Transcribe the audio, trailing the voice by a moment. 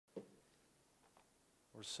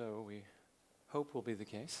or so we hope will be the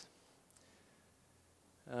case.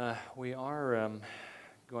 We are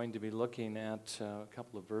going to be looking at a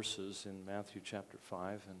couple of verses in Matthew chapter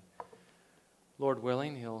 5, and Lord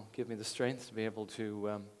willing, He'll give me the strength to be able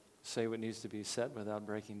to say what needs to be said without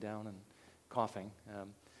breaking down and coughing.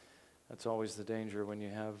 That's always the danger when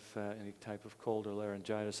you have any type of cold or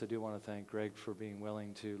laryngitis. I do want to thank Greg for being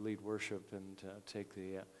willing to lead worship and take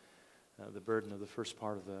the burden of the first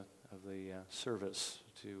part of the service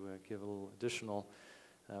to give a little additional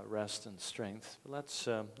rest and strength. But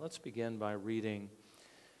let's begin by reading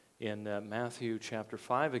in Matthew chapter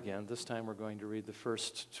 5 again. This time we're going to read the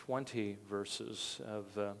first 20 verses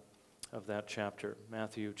of that chapter,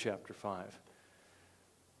 Matthew chapter 5.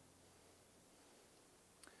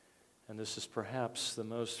 And this is perhaps the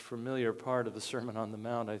most familiar part of the Sermon on the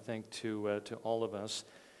Mount, I think, to all of us.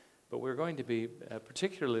 But we're going to be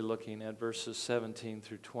particularly looking at verses 17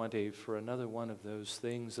 through 20 for another one of those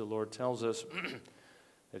things the Lord tells us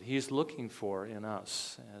that He's looking for in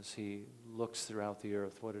us as He looks throughout the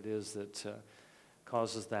earth, what it is that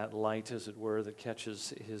causes that light, as it were, that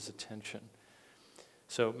catches His attention.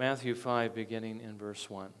 So Matthew 5, beginning in verse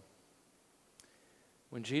 1.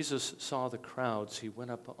 When Jesus saw the crowds, He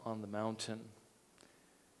went up on the mountain.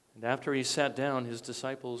 And after He sat down, His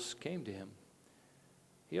disciples came to Him.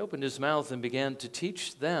 He opened His mouth and began to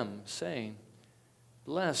teach them, saying,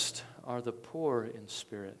 "Blessed are the poor in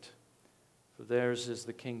spirit, for theirs is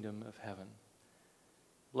the kingdom of heaven.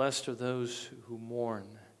 Blessed are those who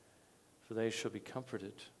mourn, for they shall be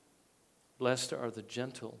comforted. Blessed are the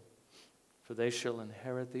gentle, for they shall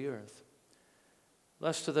inherit the earth.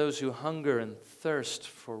 Blessed are those who hunger and thirst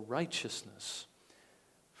for righteousness,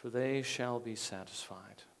 for they shall be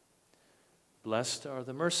satisfied. Blessed are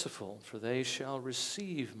the merciful, for they shall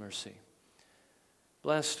receive mercy.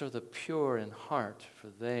 Blessed are the pure in heart, for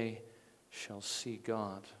they shall see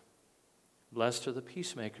God. Blessed are the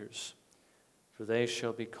peacemakers, for they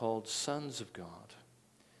shall be called sons of God.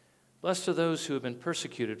 Blessed are those who have been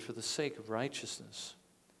persecuted for the sake of righteousness,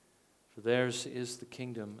 for theirs is the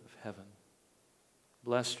kingdom of heaven.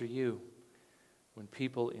 Blessed are you when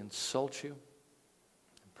people insult you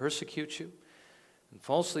and persecute you and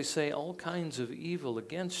falsely say all kinds of evil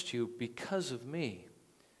against you because of me.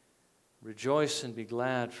 Rejoice and be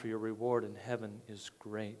glad, for your reward in heaven is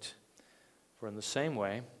great. For in the same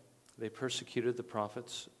way they persecuted the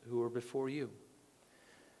prophets who were before you.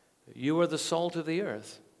 You are the salt of the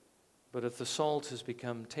earth, but if the salt has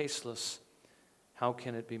become tasteless, how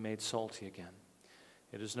can it be made salty again?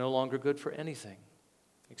 It is no longer good for anything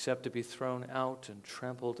except to be thrown out and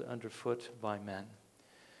trampled underfoot by men.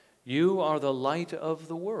 You are the light of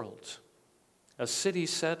the world. A city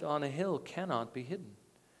set on a hill cannot be hidden.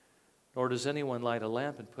 Nor does anyone light a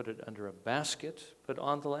lamp and put it under a basket, but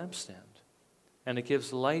on the lampstand. And it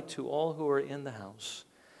gives light to all who are in the house.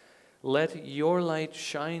 Let your light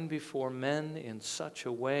shine before men in such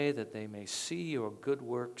a way that they may see your good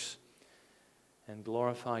works and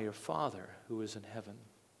glorify your Father who is in heaven.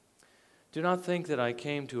 Do not think that I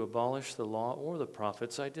came to abolish the law or the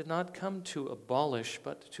prophets. I did not come to abolish,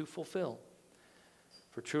 but to fulfill.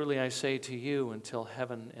 For truly I say to you, until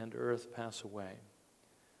heaven and earth pass away,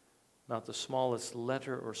 not the smallest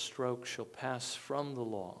letter or stroke shall pass from the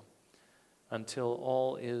law until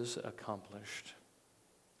all is accomplished.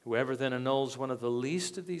 Whoever then annuls one of the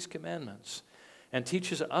least of these commandments and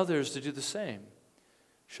teaches others to do the same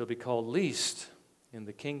shall be called least in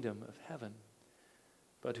the kingdom of heaven.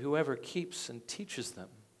 But whoever keeps and teaches them,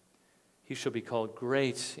 he shall be called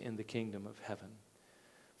great in the kingdom of heaven.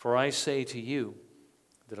 For I say to you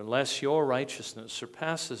that unless your righteousness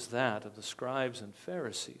surpasses that of the scribes and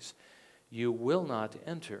Pharisees, you will not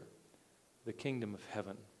enter the kingdom of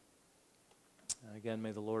heaven." Again,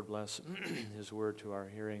 may the Lord bless His word to our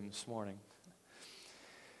hearing this morning.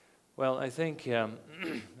 Well, I think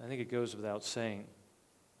it goes without saying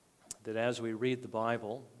that as we read the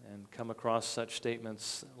Bible and come across such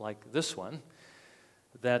statements like this one,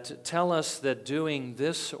 that tell us that doing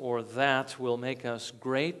this or that will make us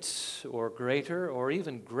great or greater or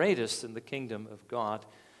even greatest in the kingdom of God,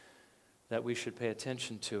 that we should pay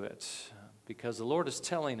attention to it. Because the Lord is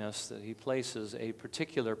telling us that He places a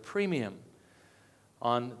particular premium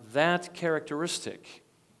on that characteristic,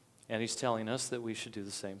 and He's telling us that we should do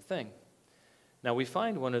the same thing. Now, we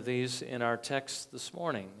find one of these in our text this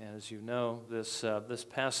morning. As you know, this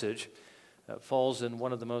passage falls in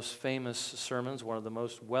one of the most famous sermons, one of the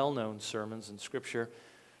most well-known sermons in Scripture,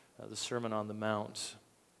 the Sermon on the Mount,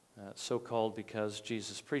 so called because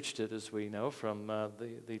Jesus preached it, as we know, from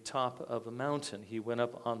the top of a mountain. He went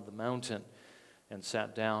up on the mountain and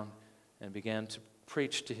sat down and began to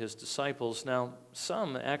preached to his disciples. Now,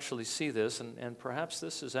 some actually see this, and perhaps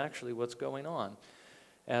this is actually what's going on,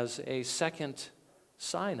 as a second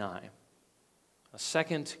Sinai, a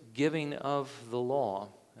second giving of the law.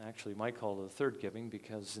 Actually, you might call it a third giving,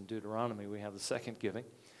 because in Deuteronomy we have the second giving.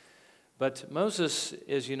 But Moses,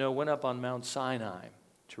 as you know, went up on Mount Sinai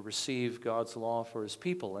to receive God's law for his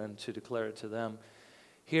people and to declare it to them.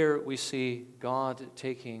 Here we see God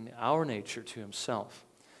taking our nature to himself,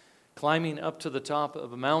 climbing up to the top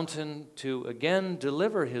of a mountain to again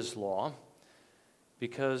deliver his law,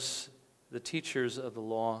 because the teachers of the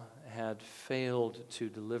law had failed to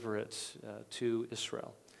deliver it to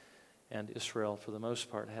Israel. And Israel, for the most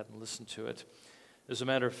part, hadn't listened to it. As a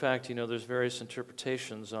matter of fact, you know, there's various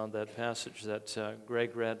interpretations on that passage that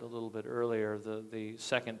Greg read a little bit earlier, the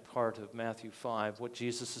second part of Matthew 5, what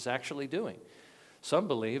Jesus is actually doing. Some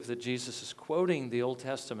believe that Jesus is quoting the Old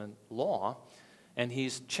Testament law, and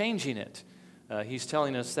he's changing it. He's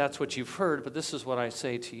telling us, that's what you've heard, but this is what I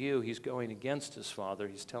say to you. He's going against his Father.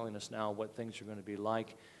 He's telling us now what things are going to be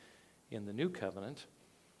like in the new covenant.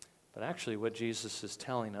 But actually what Jesus is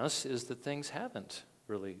telling us is that things haven't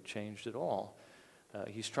really changed at all.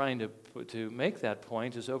 He's trying to make that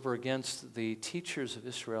point is over against the teachers of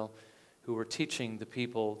Israel who were teaching the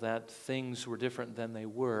people that things were different than they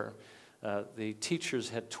were. The teachers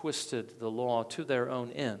had twisted the law to their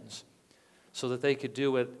own ends so that they could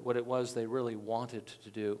do what it was they really wanted to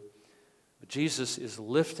do. But Jesus is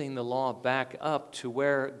lifting the law back up to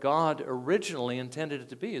where God originally intended it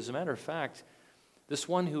to be. As a matter of fact, this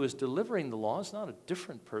one who is delivering the law is not a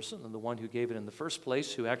different person than the one who gave it in the first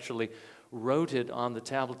place, who actually wrote it on the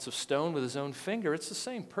tablets of stone with his own finger. It's the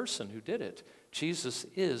same person who did it. Jesus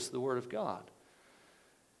is the Word of God.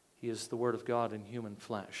 He is the Word of God in human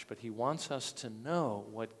flesh, but he wants us to know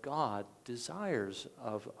what God desires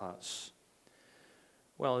of us.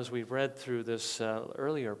 Well, as we've read through this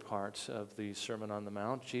earlier part of the Sermon on the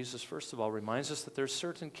Mount, Jesus, first of all, reminds us that there's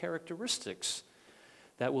certain characteristics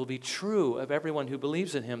that will be true of everyone who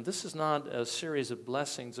believes in him. This is not a series of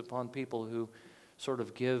blessings upon people who sort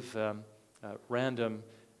of give have random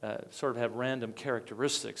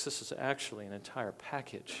characteristics. This is actually an entire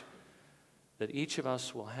package that each of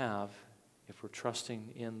us will have if we're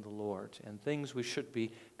trusting in the Lord, and things we should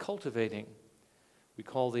be cultivating. We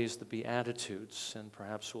call these the Beatitudes, and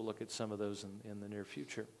perhaps we'll look at some of those in the near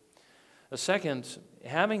future. A second,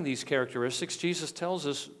 having these characteristics, Jesus tells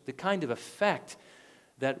us the kind of effect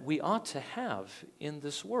that we ought to have in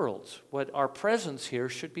this world, what our presence here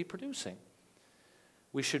should be producing.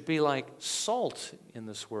 We should be like salt in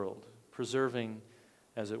this world, preserving,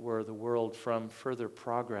 as it were, the world from further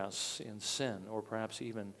progress in sin, or perhaps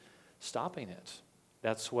even stopping it.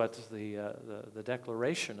 That's what the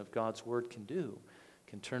declaration of God's word can do. It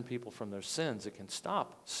can turn people from their sins. It can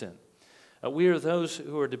stop sin. We are those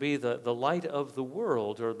who are to be the light of the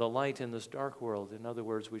world, or the light in this dark world. In other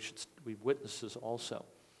words, we should be witnesses also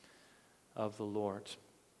of the Lord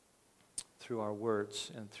through our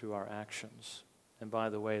words and through our actions. And by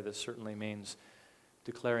the way, this certainly means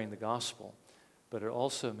declaring the gospel, but it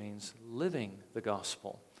also means living the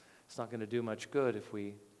gospel. It's not going to do much good if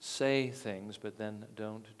we say things but then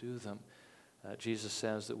don't do them. Jesus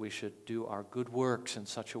says that we should do our good works in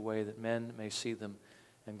such a way that men may see them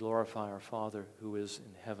and glorify our Father who is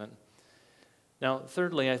in heaven. Now,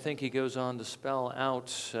 thirdly, I think he goes on to spell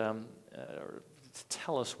out, or to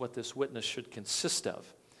tell us what this witness should consist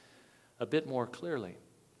of a bit more clearly,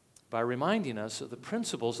 by reminding us of the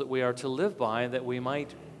principles that we are to live by, that we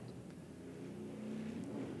might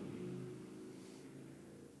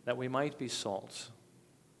be salt,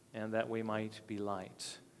 and that we might be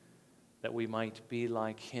light, that we might be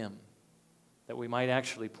like him, that we might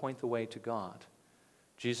actually point the way to God.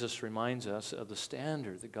 Jesus reminds us of the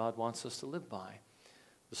standard that God wants us to live by,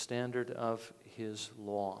 the standard of his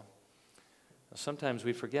law. Now, sometimes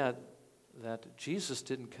we forget that Jesus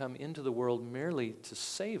didn't come into the world merely to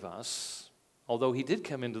save us, although he did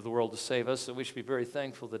come into the world to save us, so we should be very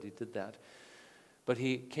thankful that he did that. But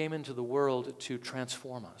he came into the world to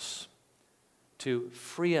transform us, to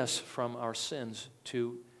free us from our sins,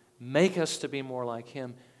 to make us to be more like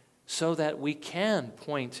him, so that we can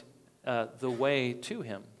point the way to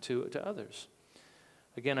him, to others.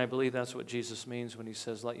 Again, I believe that's what Jesus means when he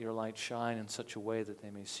says, "Let your light shine in such a way that they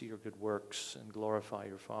may see your good works and glorify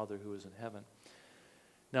your Father who is in heaven."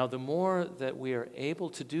 Now, the more that we are able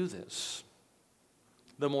to do this,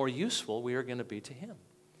 the more useful we are going to be to him,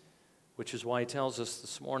 which is why he tells us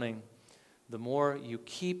this morning, the more you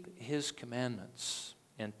keep his commandments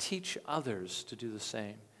and teach others to do the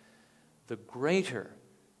same, the greater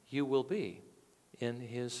you will be in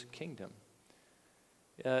his kingdom.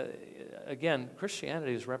 Again,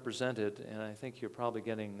 Christianity is represented, and I think you're probably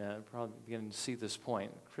getting to see this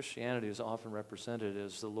point. Christianity is often represented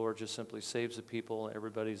as the Lord just simply saves the people.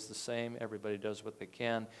 Everybody's the same. Everybody does what they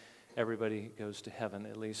can. Everybody goes to heaven,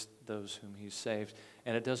 at least those whom He saved.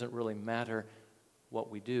 And it doesn't really matter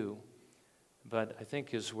what we do. But I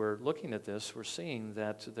think as we're looking at this, we're seeing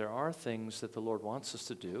that there are things that the Lord wants us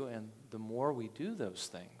to do, and the more we do those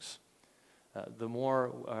things,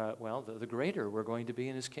 the greater we're going to be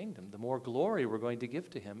in His kingdom, the more glory we're going to give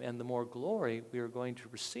to Him, and the more glory we are going to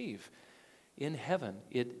receive in heaven.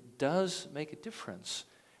 It does make a difference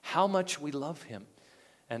how much we love Him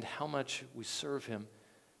and how much we serve Him,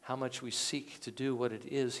 how much we seek to do what it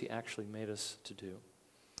is He actually made us to do.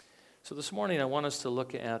 So this morning I want us to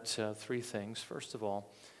look at three things. First of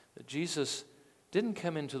all, that Jesus didn't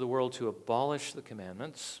come into the world to abolish the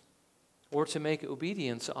commandments or to make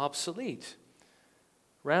obedience obsolete.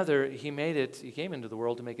 Rather, He came into the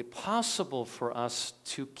world to make it possible for us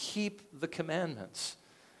to keep the commandments.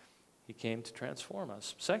 He came to transform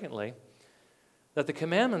us. Secondly, that the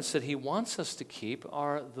commandments that He wants us to keep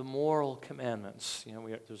are the moral commandments.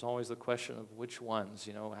 There's always the question of which ones.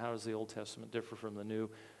 How does the Old Testament differ from the New?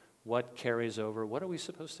 What carries over? What are we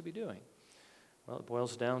supposed to be doing? Well, it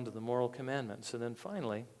boils down to the moral commandments. And then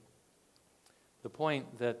finally, the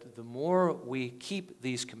point that the more we keep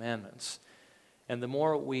these commandments and the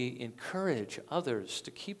more we encourage others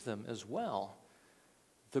to keep them as well,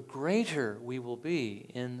 the greater we will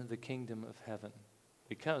be in the kingdom of heaven,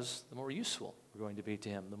 because the more useful we're going to be to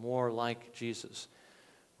Him, the more like Jesus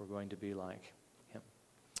we're going to be like Him.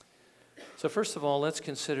 So first of all, let's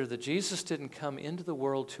consider that Jesus didn't come into the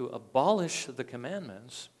world to abolish the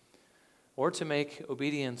commandments or to make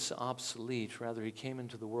obedience obsolete. Rather, He came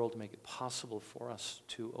into the world to make it possible for us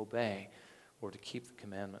to obey or to keep the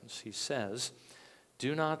commandments. He says,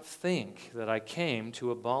 "Do not think that I came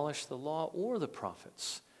to abolish the law or the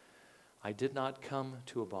prophets. I did not come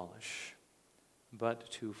to abolish, but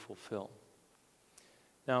to fulfill."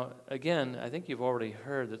 Now, again, I think you've already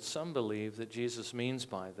heard that some believe that Jesus means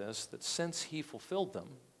by this that since He fulfilled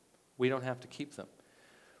them, we don't have to keep them.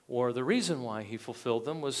 Or the reason why He fulfilled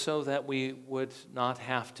them was so that we would not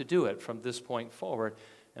have to do it from this point forward.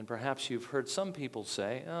 And perhaps you've heard some people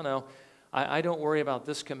say, "Oh no, I don't worry about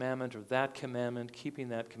this commandment or that commandment, keeping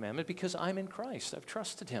that commandment, because I'm in Christ. I've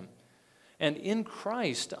trusted Him. And in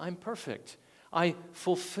Christ, I'm perfect. I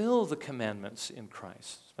fulfill the commandments in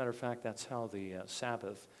Christ." As a matter of fact, that's how the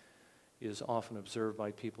Sabbath is often observed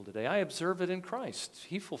by people today. I observe it in Christ.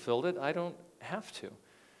 He fulfilled it. I don't have to.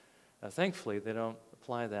 Thankfully, they don't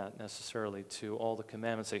apply that necessarily to all the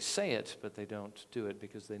commandments. They say it, but they don't do it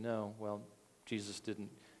because they know, well, Jesus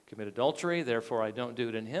didn't commit adultery, therefore I don't do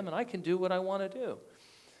it in Him, and I can do what I want to do.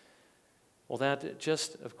 Well, that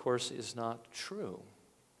just, of course, is not true.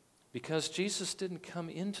 Because Jesus didn't come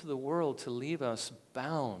into the world to leave us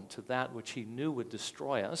bound to that which He knew would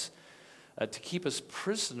destroy us, to keep us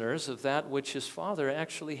prisoners of that which His Father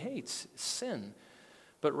actually hates, sin,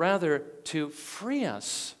 but rather to free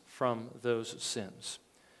us from those sins,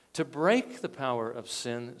 to break the power of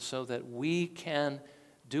sin so that we can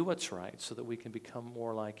do what's right, so that we can become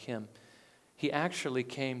more like Him. He actually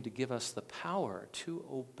came to give us the power to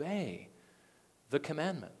obey the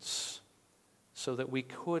commandments, so that we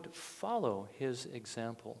could follow His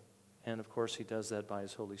example. And of course, He does that by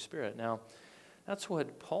His Holy Spirit. Now, that's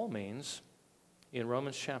what Paul means in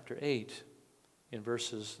Romans chapter 8, in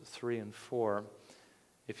verses 3 and 4,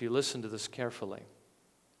 if you listen to this carefully.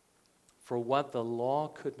 For what the law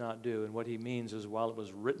could not do, and what he means is while it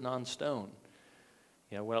was written on stone,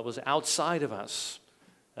 while it was outside of us,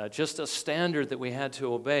 just a standard that we had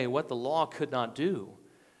to obey, what the law could not do,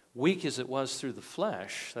 weak as it was through the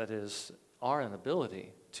flesh, that is, our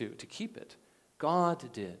inability to keep it,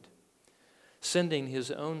 God did, sending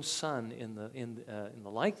His own Son in the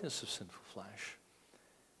likeness of sinful flesh,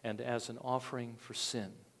 and as an offering for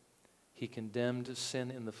sin, He condemned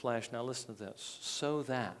sin in the flesh. Now listen to this, so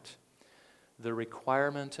that the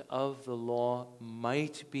requirement of the law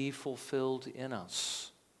might be fulfilled in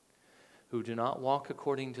us, who do not walk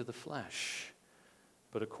according to the flesh,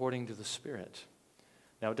 but according to the Spirit.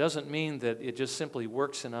 Now, it doesn't mean that it just simply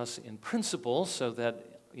works in us in principle so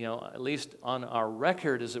that, at least on our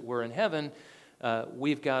record, as it were, in heaven,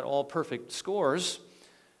 we've got all perfect scores.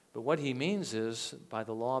 But what he means is, by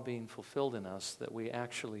the law being fulfilled in us, that we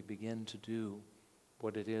actually begin to do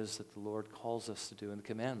what it is that the Lord calls us to do in the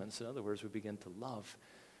commandments. In other words, we begin to love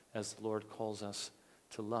as the Lord calls us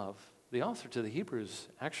to love. The author to the Hebrews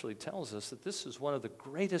actually tells us that this is one of the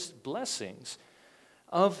greatest blessings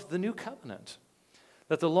of the new covenant.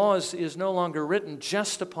 That the law is no longer written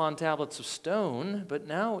just upon tablets of stone, but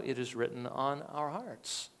now it is written on our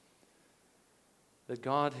hearts. That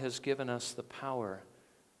God has given us the power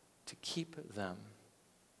to keep them.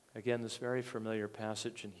 Again, this very familiar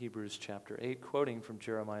passage in Hebrews chapter 8, quoting from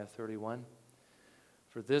Jeremiah 31.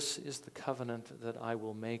 For this is the covenant that I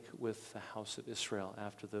will make with the house of Israel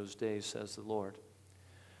after those days, says the Lord.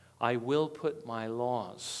 I will put my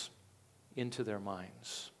laws into their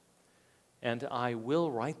minds, and I will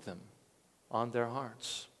write them on their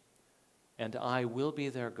hearts, and I will be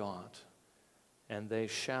their God, and they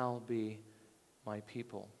shall be my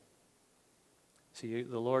people. See,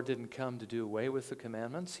 the Lord didn't come to do away with the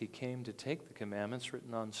commandments. He came to take the commandments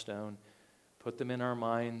written on stone, put them in our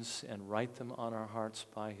minds, and write them on our hearts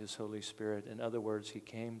by His Holy Spirit. In other words, He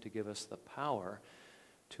came to give us the power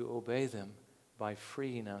to obey them by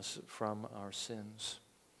freeing us from our sins.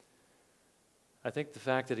 I think the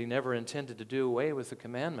fact that He never intended to do away with the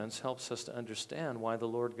commandments helps us to understand why the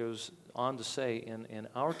Lord goes on to say in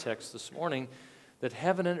our text this morning that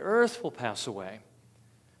heaven and earth will pass away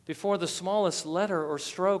before the smallest letter or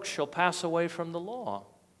stroke shall pass away from the law.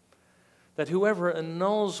 That whoever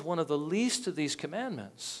annuls one of the least of these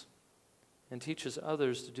commandments and teaches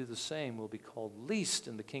others to do the same will be called least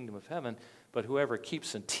in the kingdom of heaven, but whoever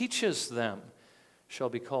keeps and teaches them shall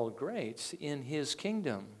be called great in His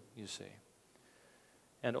kingdom, you see.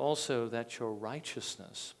 And also that your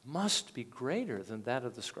righteousness must be greater than that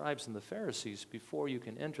of the scribes and the Pharisees before you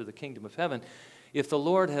can enter the kingdom of heaven. If the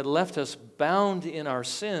Lord had left us bound in our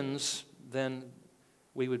sins, then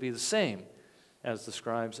we would be the same as the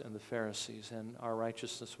scribes and the Pharisees, and our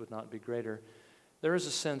righteousness would not be greater. There is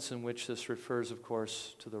a sense in which this refers, of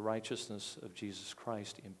course, to the righteousness of Jesus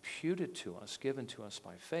Christ imputed to us, given to us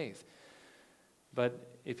by faith.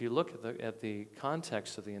 But if you look at the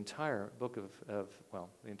context of the entire book of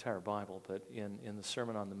the entire Bible, but in the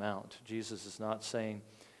Sermon on the Mount, Jesus is not saying,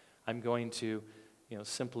 I'm going to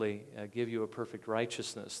simply give you a perfect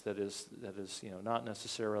righteousness that is not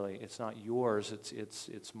necessarily, it's not yours,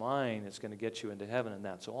 it's mine, it's going to get you into heaven, and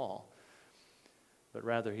that's all. But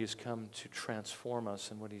rather, He's come to transform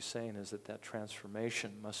us, and what He's saying is that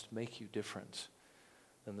transformation must make you different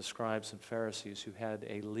than the scribes and Pharisees who had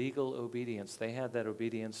a legal obedience. They had that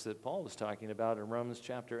obedience that Paul was talking about in Romans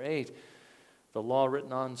chapter 8, the law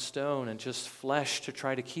written on stone and just flesh to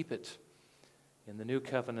try to keep it. In the new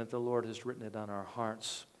covenant, the Lord has written it on our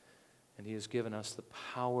hearts, and He has given us the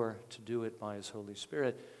power to do it by His Holy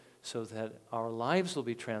Spirit so that our lives will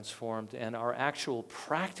be transformed and our actual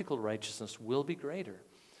practical righteousness will be greater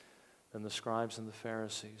than the scribes and the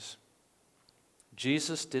Pharisees.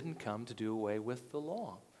 Jesus didn't come to do away with the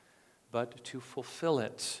law, but to fulfill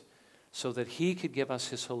it so that He could give us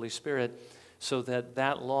His Holy Spirit so that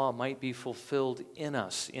that law might be fulfilled in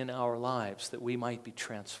us, in our lives, that we might be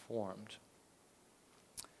transformed.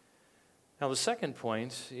 Now, the second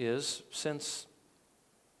point is, since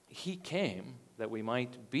He came that we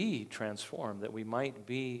might be transformed, that we might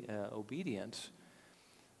be obedient,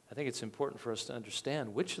 I think it's important for us to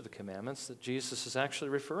understand which of the commandments that Jesus is actually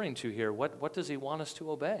referring to here. What does He want us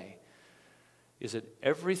to obey? Is it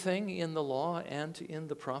everything in the law and in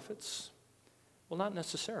the prophets? Well, not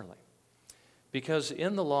necessarily. Because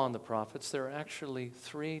in the law and the prophets, there are actually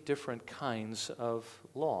three different kinds of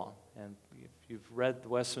law. And if you've read the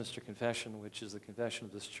Westminster Confession, which is the confession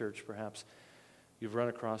of this church, perhaps you've run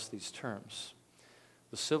across these terms: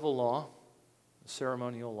 the civil law, the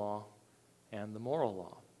ceremonial law, and the moral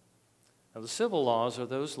law. Now, the civil laws are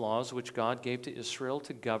those laws which God gave to Israel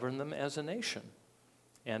to govern them as a nation.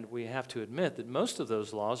 And we have to admit that most of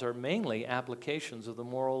those laws are mainly applications of the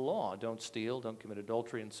moral law. Don't steal, don't commit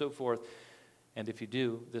adultery, and so forth. And if you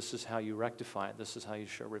do, this is how you rectify it. This is how you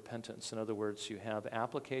show repentance. In other words, you have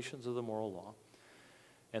applications of the moral law.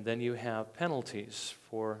 And then you have penalties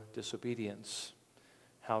for disobedience,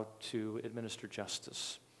 how to administer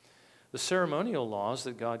justice. The ceremonial laws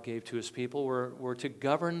that God gave to His people were to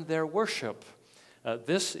govern their worship.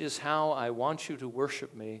 This is how I want you to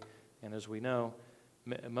worship me. And as we know,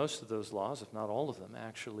 most of those laws, if not all of them,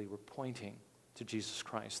 actually were pointing to Jesus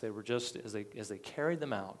Christ. They were just, as they carried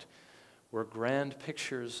them out, were grand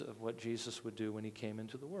pictures of what Jesus would do when He came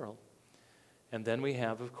into the world. And then we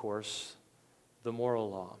have, of course, the moral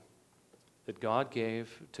law that God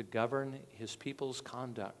gave to govern His people's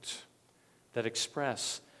conduct, that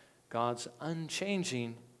express God's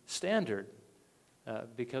unchanging standard,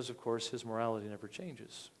 because, of course, His morality never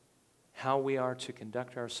changes. How we are to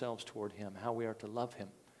conduct ourselves toward Him, how we are to love Him,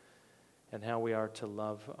 and how we are to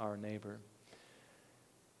love our neighbor.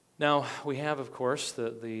 Now, we have, of course,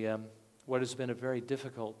 what has been a very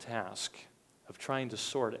difficult task of trying to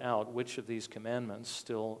sort out which of these commandments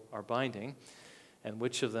still are binding and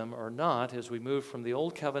which of them are not as we move from the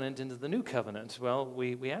Old Covenant into the New Covenant. Well,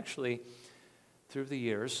 we actually, through the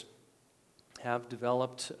years, have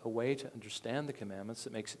developed a way to understand the commandments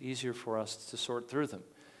that makes it easier for us to sort through them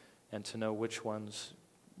and to know which ones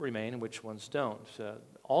remain and which ones don't.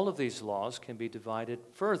 All of these laws can be divided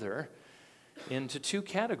further into two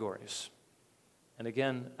categories. And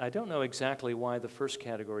again, I don't know exactly why the first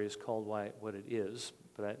category is called what it is,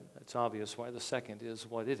 but it's obvious why the second is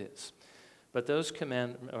what it is. But those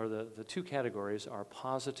the two categories are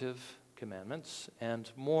positive commandments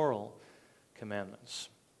and moral commandments.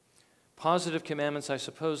 Positive commandments, I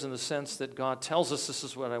suppose, in the sense that God tells us this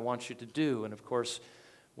is what I want you to do. And of course,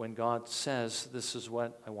 when God says this is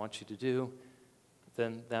what I want you to do,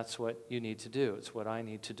 then that's what you need to do. It's what I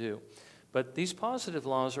need to do. But these positive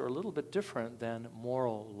laws are a little bit different than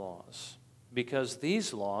moral laws, because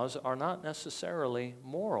these laws are not necessarily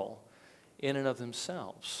moral in and of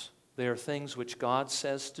themselves. They are things which God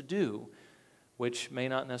says to do, which may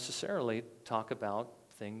not necessarily talk about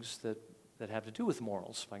things that have to do with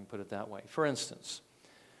morals, if I can put it that way. For instance,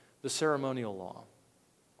 the ceremonial law.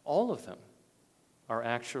 All of them are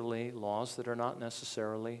actually laws that are not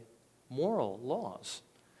necessarily moral laws.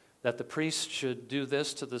 That the priest should do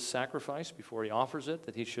this to the sacrifice before he offers it,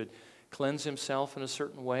 that he should cleanse himself in a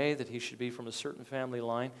certain way, that he should be from a certain family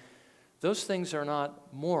line. Those things are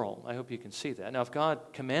not moral. I hope you can see that. Now, if God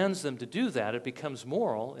commands them to do that, it becomes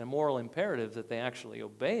moral, a moral imperative that they actually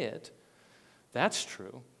obey it. That's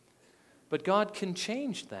true. But God can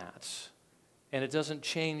change that, and it doesn't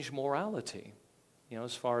change morality,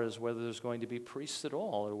 as far as whether there's going to be priests at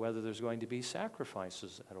all or whether there's going to be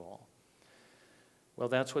sacrifices at all. Well,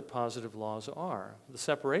 that's what positive laws are. The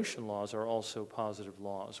separation laws are also positive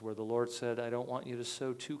laws, where the Lord said, I don't want you to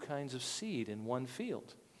sow two kinds of seed in one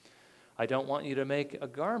field. I don't want you to make a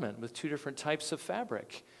garment with two different types of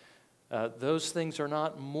fabric. Those things are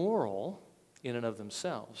not moral in and of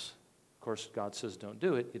themselves. Of course, God says don't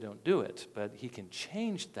do it, you don't do it. But he can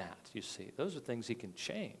change that, you see. Those are things he can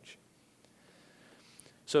change.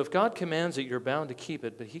 So if God commands it, you're bound to keep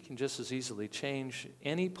it, but he can just as easily change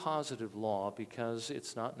any positive law because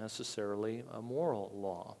it's not necessarily a moral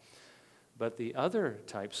law. But the other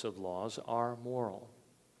types of laws are moral.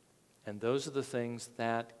 And those are the things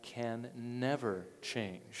that can never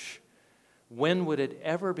change. When would it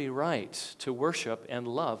ever be right to worship and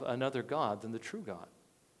love another God than the true God?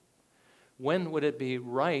 When would it be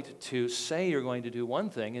right to say you're going to do one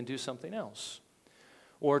thing and do something else?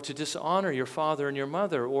 Or to dishonor your father and your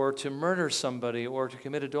mother, or to murder somebody, or to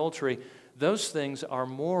commit adultery? Those things are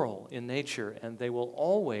moral in nature, and they will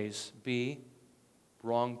always be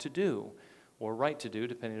wrong to do, or right to do,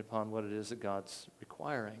 depending upon what it is that God's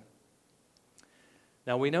requiring.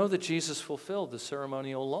 Now, we know that Jesus fulfilled the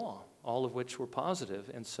ceremonial law, all of which were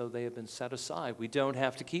positive, and so they have been set aside. We don't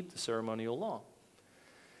have to keep the ceremonial law.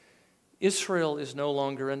 Israel is no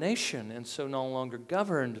longer a nation, and so no longer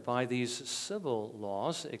governed by these civil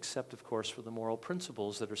laws, except, of course, for the moral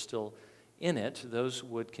principles that are still in it. Those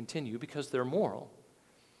would continue because they're moral.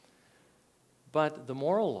 But the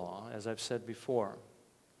moral law, as I've said before,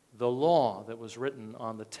 the law that was written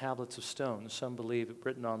on the tablets of stone, some believe it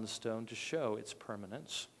written on the stone to show its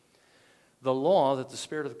permanence. The law that the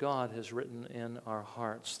Spirit of God has written in our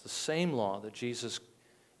hearts, the same law that Jesus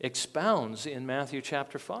expounds in Matthew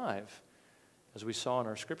chapter 5, as we saw in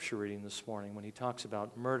our scripture reading this morning, when he talks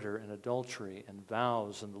about murder and adultery and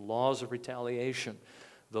vows and the laws of retaliation,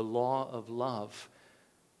 the law of love.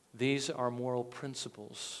 These are moral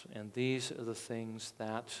principles, and these are the things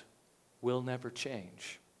that will never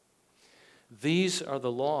change. These are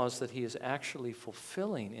the laws that he is actually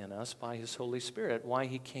fulfilling in us by his Holy Spirit, why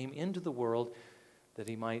he came into the world, that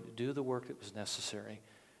he might do the work that was necessary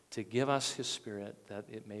to give us his Spirit, that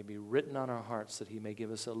it may be written on our hearts, that he may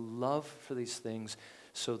give us a love for these things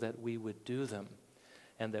so that we would do them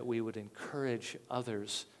and that we would encourage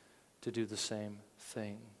others to do the same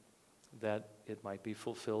thing, that it might be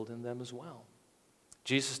fulfilled in them as well.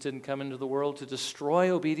 Jesus didn't come into the world to destroy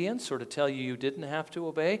obedience or to tell you you didn't have to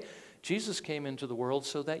obey. Jesus came into the world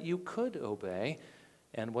so that you could obey,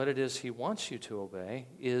 and what it is he wants you to obey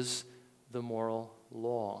is the moral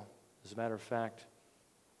law. As a matter of fact,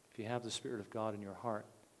 if you have the Spirit of God in your heart,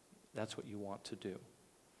 that's what you want to do.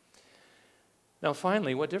 Now,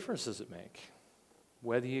 finally, what difference does it make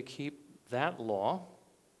whether you keep that law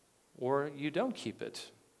or you don't keep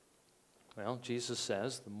it? Well, Jesus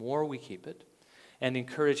says the more we keep it and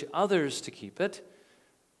encourage others to keep it,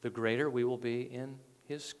 the greater we will be in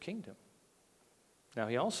his kingdom. Now,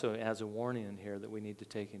 he also adds a warning in here that we need to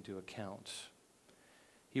take into account.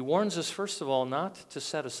 He warns us, first of all, not to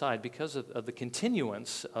set aside, because of the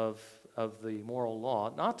continuance of the moral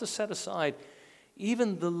law, not to set aside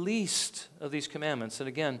even the least of these commandments. And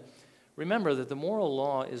again, remember that the moral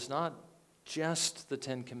law is not just the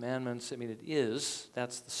 10 Commandments. I mean, it is.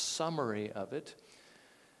 That's the summary of it.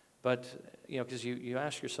 But, because you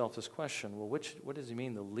ask yourself this question, well, what does he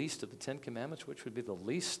mean, the least of the 10 Commandments? Which would be the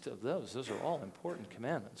least of those? Those are all important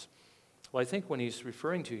commandments. Well, I think what he's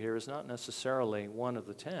referring to here is not necessarily one of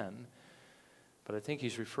the 10, but I think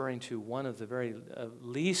he's referring to one of the very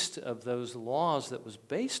least of those laws that was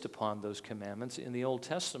based upon those commandments in the Old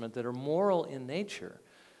Testament that are moral in nature,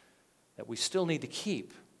 that we still need to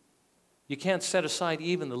keep. You can't set aside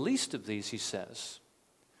even the least of these, he says,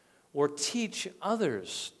 or teach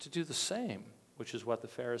others to do the same, which is what the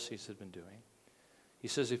Pharisees had been doing. He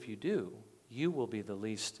says, if you do, you will be the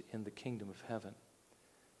least in the kingdom of heaven.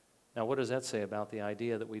 Now, what does that say about the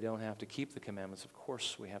idea that we don't have to keep the commandments? Of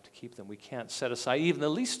course we have to keep them. We can't set aside even the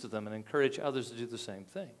least of them and encourage others to do the same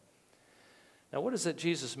thing. Now, what does that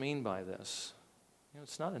Jesus mean by this?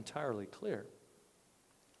 It's not entirely clear.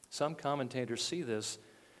 Some commentators see this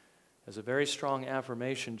as a very strong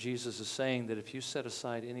affirmation. Jesus is saying that if you set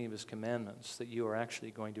aside any of his commandments, that you are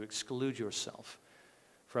actually going to exclude yourself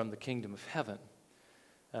from the kingdom of heaven.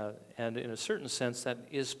 And in a certain sense, that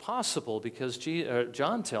is possible because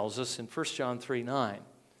John tells us in 1 John 3:9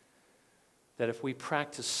 that if we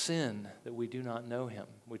practice sin, that we do not know him,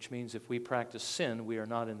 which means if we practice sin, we are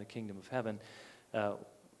not in the kingdom of heaven.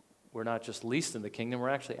 We're not just least in the kingdom, we're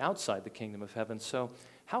actually outside the kingdom of heaven. So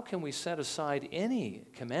how can we set aside any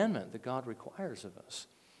commandment that God requires of us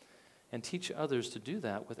and teach others to do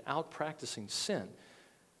that without practicing sin?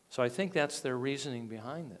 So I think that's their reasoning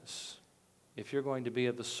behind this. If you're going to be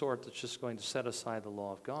of the sort that's just going to set aside the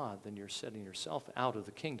law of God, then you're setting yourself out of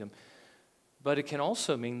the kingdom. But it can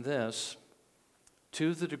also mean this: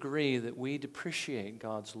 to the degree that we depreciate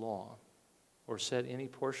God's law or set any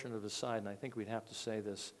portion of it aside, and I think we'd have to say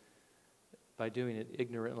this, by doing it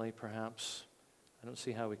ignorantly perhaps, I don't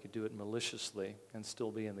see how we could do it maliciously and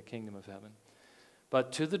still be in the kingdom of heaven.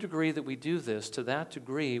 But to the degree that we do this, to that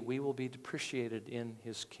degree we will be depreciated in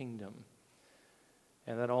his kingdom.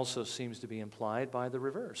 And that also seems to be implied by the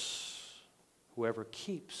reverse. Whoever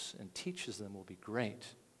keeps and teaches them will be great.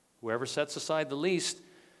 Whoever sets aside the least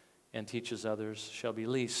and teaches others shall be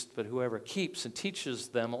least. But whoever keeps and teaches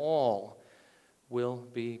them all will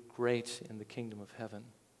be great in the kingdom of heaven.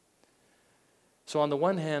 So on the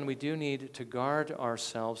one hand, we do need to guard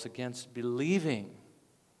ourselves against believing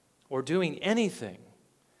or doing anything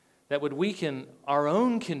that would weaken our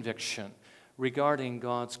own conviction regarding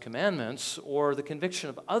God's commandments or the conviction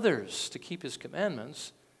of others to keep his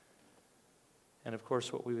commandments. And of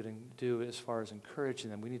course, what we would do as far as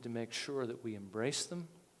encouraging them, we need to make sure that we embrace them.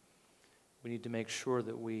 We need to make sure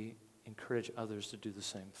that we encourage others to do the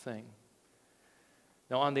same thing.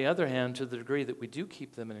 Now, on the other hand, to the degree that we do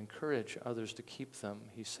keep them and encourage others to keep them,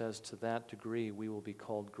 he says, to that degree we will be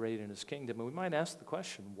called great in his kingdom. And we might ask the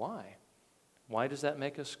question, why? Why does that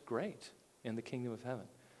make us great in the kingdom of heaven?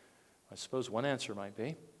 I suppose one answer might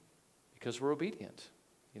be because we're obedient.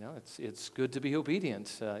 It's good to be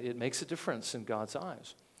obedient. It makes a difference in God's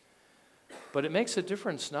eyes. But it makes a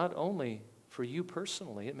difference not only for you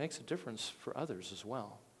personally, it makes a difference for others as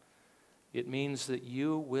well. It means that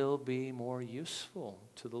you will be more useful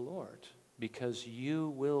to the Lord because you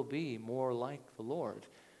will be more like the Lord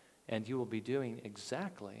and you will be doing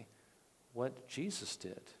exactly what Jesus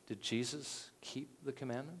did. Did Jesus keep the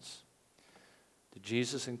commandments? Did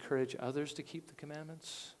Jesus encourage others to keep the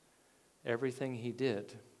commandments? Everything he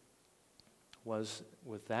did was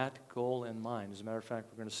with that goal in mind. As a matter of fact,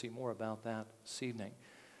 we're going to see more about that this evening.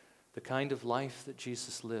 The kind of life that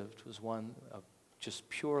Jesus lived was one of just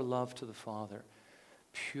pure love to the Father,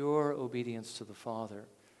 pure obedience to the Father,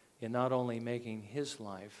 in not only making his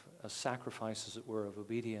life a sacrifice, as it were, of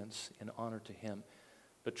obedience in honor to him,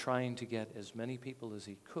 but trying to get as many people as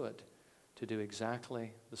he could to do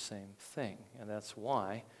exactly the same thing. And that's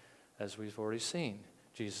why, as we've already seen,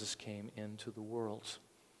 Jesus came into the world.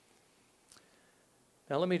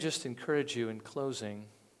 Now let me just encourage you in closing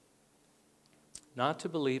not to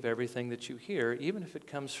believe everything that you hear, even if it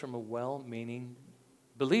comes from a well-meaning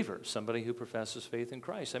believer, somebody who professes faith in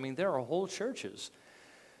Christ. I mean, there are whole churches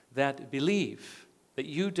that believe that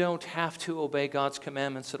you don't have to obey God's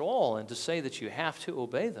commandments at all, and to say that you have to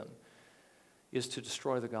obey them is to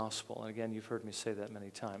destroy the gospel. And again, you've heard me say that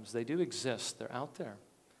many times. They do exist. They're out there.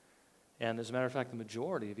 And as a matter of fact, the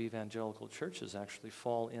majority of evangelical churches actually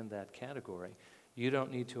fall in that category. You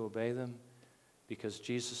don't need to obey them because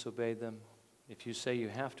Jesus obeyed them. If you say you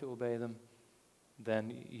have to obey them,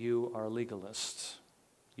 then you are legalists.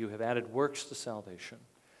 You have added works to salvation.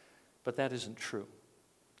 But that isn't true.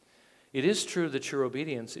 It is true that your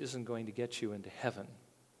obedience isn't going to get you into heaven.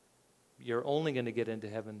 You're only going to get into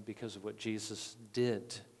heaven because of what Jesus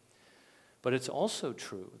did. But it's also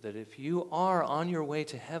true that if you are on your way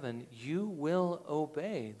to heaven, you will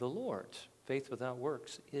obey the Lord. Faith without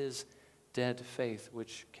works is dead faith,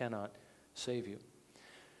 which cannot save you.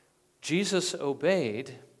 Jesus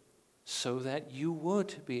obeyed so that you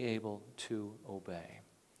would be able to obey,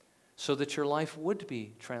 so that your life would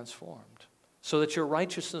be transformed, so that your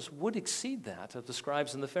righteousness would exceed that of the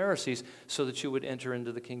scribes and the Pharisees, so that you would enter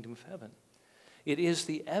into the kingdom of heaven. It is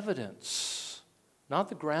the evidence, not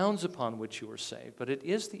the grounds upon which you are saved, but it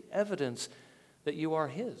is the evidence that you are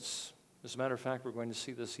His. As a matter of fact, we're going to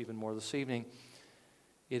see this even more this evening.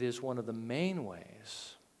 It is one of the main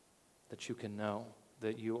ways that you can know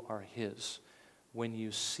that you are His, when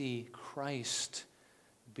you see Christ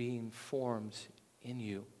being formed in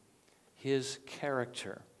you, His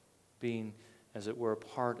character being, as it were, a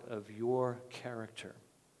part of your character.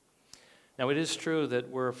 Now, it is true that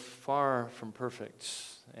we're far from perfect,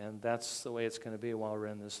 and that's the way it's going to be while we're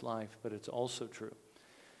in this life, but it's also true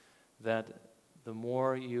that the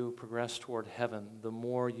more you progress toward heaven, the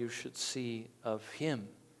more you should see of Him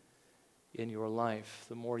in your life,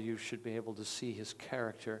 the more you should be able to see His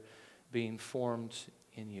character being formed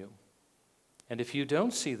in you. And if you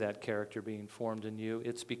don't see that character being formed in you,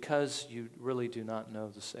 it's because you really do not know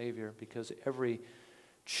the Savior, because every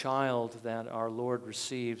child that our Lord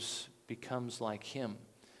receives becomes like Him,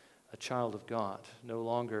 a child of God, no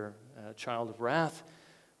longer a child of wrath,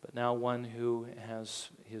 but now one who has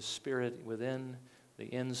His Spirit within.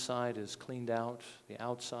 The inside is cleaned out. The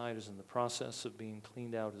outside is in the process of being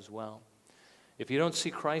cleaned out as well. If you don't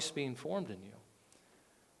see Christ being formed in you,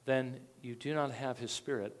 then you do not have His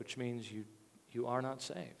Spirit, which means you are not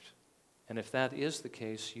saved. And if that is the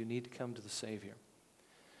case, you need to come to the Savior,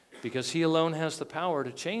 because He alone has the power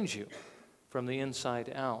to change you from the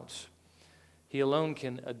inside out. He alone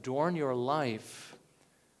can adorn your life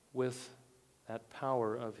with that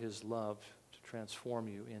power of His love to transform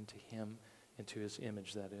you into Him, into His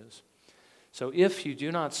image, that is. So if you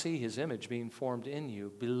do not see His image being formed in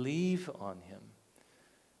you, believe on Him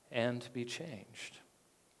and be changed.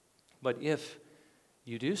 But if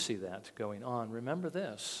you do see that going on, remember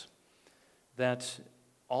this, that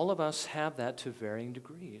all of us have that to varying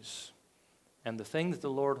degrees. And the thing that the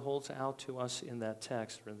Lord holds out to us in that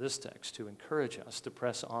text, or in this text, to encourage us to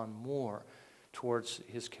press on more towards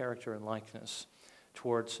His character and likeness,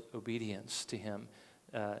 towards obedience to Him,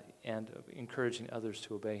 and encouraging others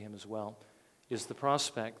to obey Him as well, is the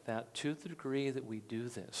prospect that to the degree that we do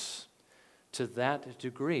this, to that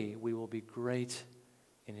degree we will be great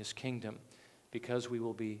in His kingdom, because we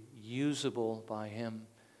will be usable by Him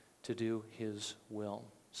to do His will.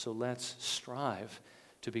 So let's strive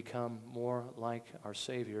to become more like our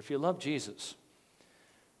Savior. If you love Jesus,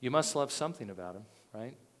 you must love something about Him,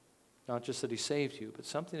 right? Not just that He saved you, but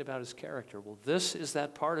something about His character. Well, this is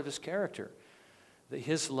that part of His character, that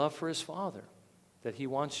His love for His Father, that He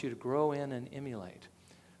wants you to grow in and emulate,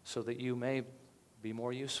 so that you may be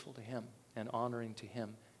more useful to Him and honoring to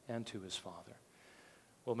Him and to His Father.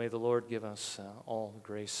 Well, may the Lord give us all the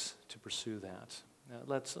grace to pursue that.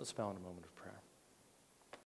 Let's bow in a moment of prayer.